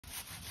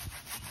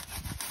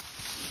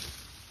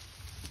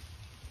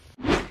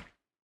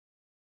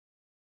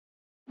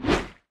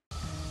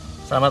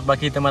Selamat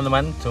pagi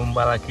teman-teman,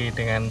 jumpa lagi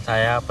dengan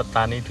saya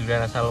petani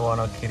durian asal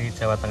Wonogiri,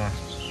 Jawa Tengah.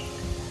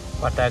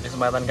 Pada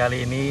kesempatan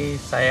kali ini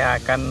saya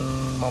akan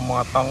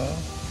memotong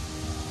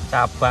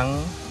cabang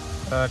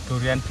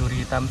durian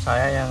duri hitam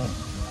saya yang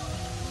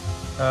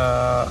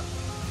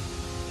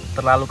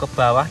terlalu ke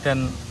bawah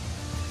dan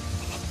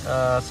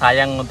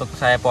sayang untuk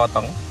saya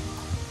potong.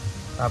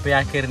 Tapi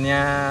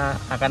akhirnya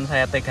akan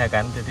saya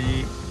tegakan.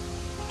 Jadi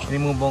ini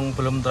mumpung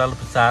belum terlalu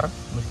besar,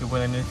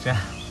 meskipun ini sudah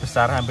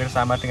besar hampir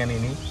sama dengan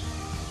ini.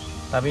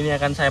 Tapi ini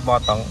akan saya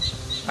potong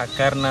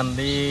agar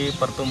nanti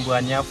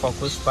pertumbuhannya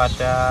fokus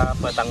pada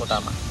batang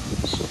utama.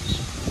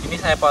 Ini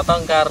saya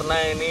potong karena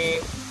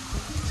ini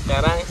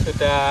sekarang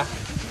sudah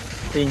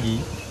tinggi.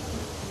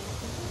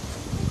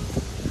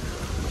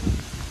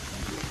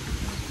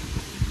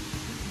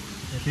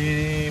 Jadi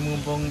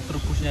mumpung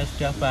terusnya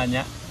sudah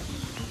banyak,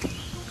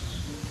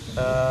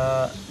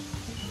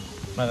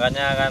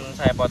 makanya akan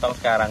saya potong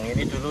sekarang.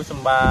 Ini dulu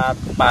sempat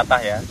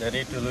patah ya.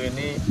 Jadi dulu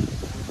ini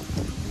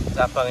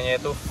cabangnya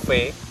itu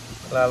V,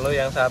 lalu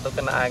yang satu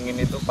kena angin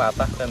itu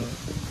patah dan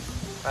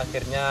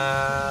akhirnya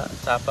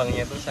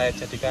cabangnya itu saya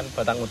jadikan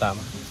batang utama.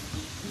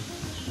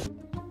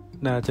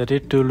 Nah, jadi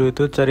dulu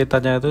itu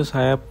ceritanya itu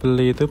saya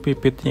beli itu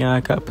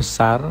bibitnya agak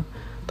besar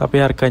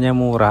tapi harganya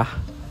murah,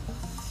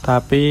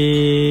 tapi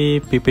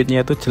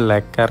bibitnya itu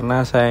jelek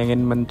karena saya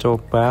ingin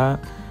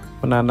mencoba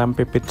menanam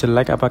bibit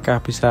jelek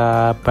apakah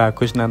bisa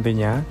bagus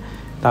nantinya.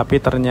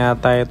 Tapi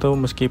ternyata itu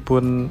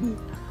meskipun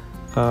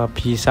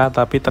bisa,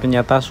 tapi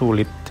ternyata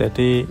sulit.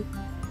 Jadi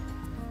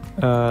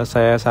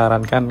saya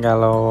sarankan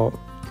kalau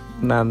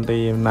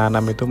nanti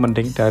menanam itu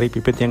mending dari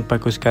bibit yang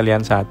bagus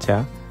sekalian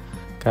saja,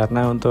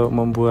 karena untuk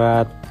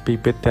membuat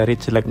bibit dari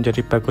jelek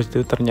menjadi bagus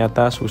itu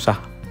ternyata susah.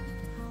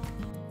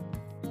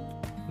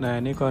 Nah,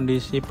 ini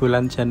kondisi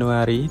bulan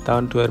Januari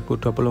tahun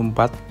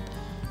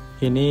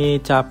 2024.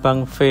 Ini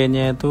cabang V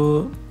nya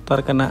itu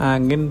terkena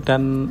angin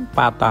dan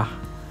patah,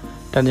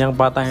 dan yang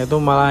patah itu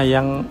malah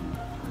yang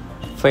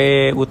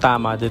V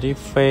utama. Jadi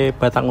V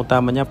batang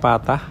utamanya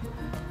patah,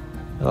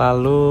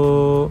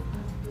 lalu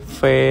V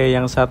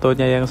yang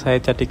satunya yang saya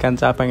jadikan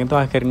cabang itu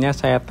akhirnya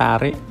saya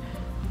tarik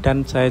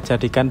dan saya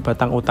jadikan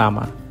batang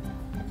utama.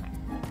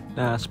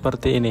 Nah,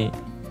 seperti ini.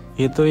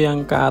 Itu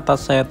yang ke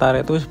atas saya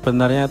tarik itu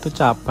sebenarnya itu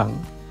cabang.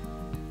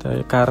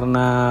 Jadi,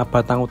 karena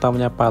batang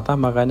utamanya patah,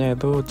 makanya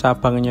itu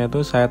cabangnya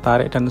itu saya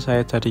tarik dan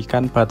saya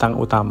jadikan batang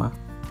utama.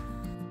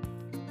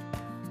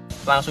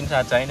 Langsung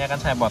saja ini akan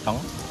saya potong.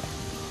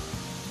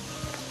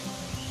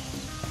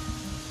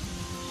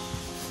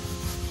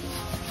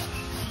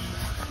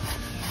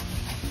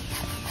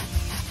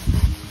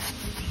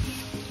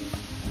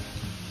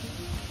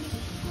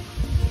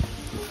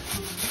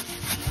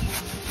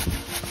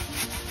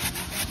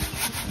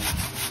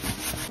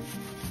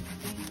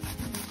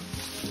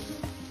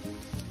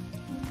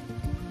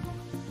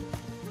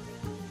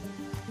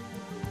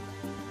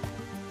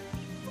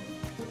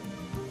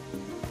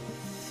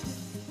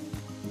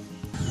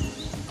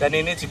 Dan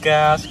ini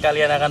juga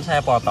sekalian akan saya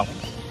potong.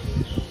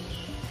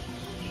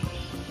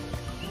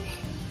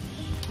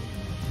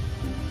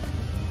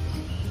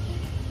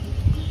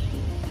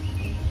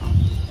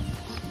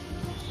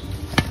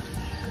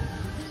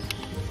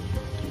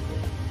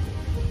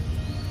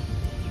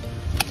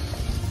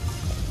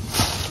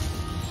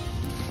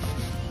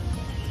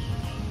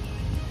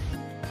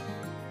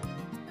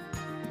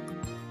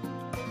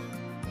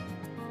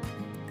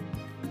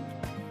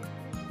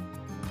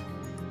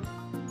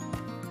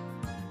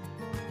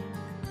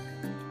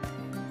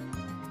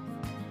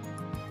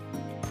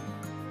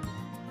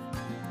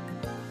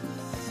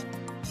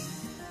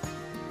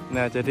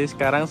 Nah, jadi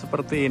sekarang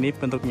seperti ini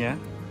bentuknya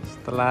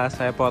setelah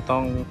saya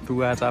potong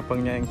dua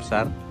cabangnya yang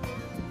besar.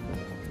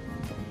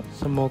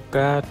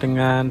 Semoga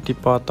dengan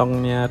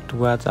dipotongnya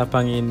dua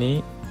cabang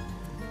ini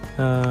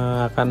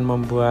akan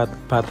membuat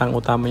batang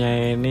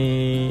utamanya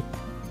ini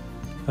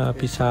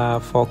bisa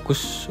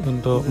fokus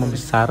untuk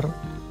membesar,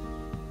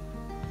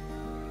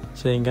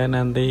 sehingga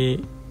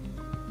nanti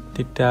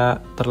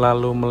tidak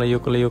terlalu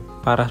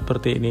meliuk-liuk parah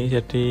seperti ini,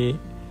 jadi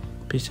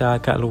bisa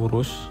agak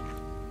lurus.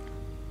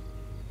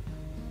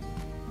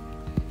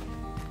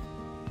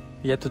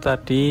 Ya, itu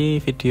tadi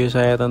video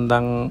saya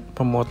tentang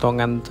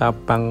pemotongan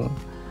cabang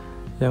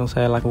yang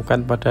saya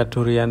lakukan pada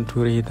durian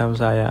duri hitam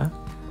saya.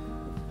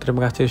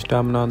 Terima kasih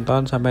sudah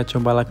menonton, sampai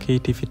jumpa lagi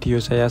di video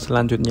saya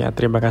selanjutnya.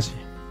 Terima kasih.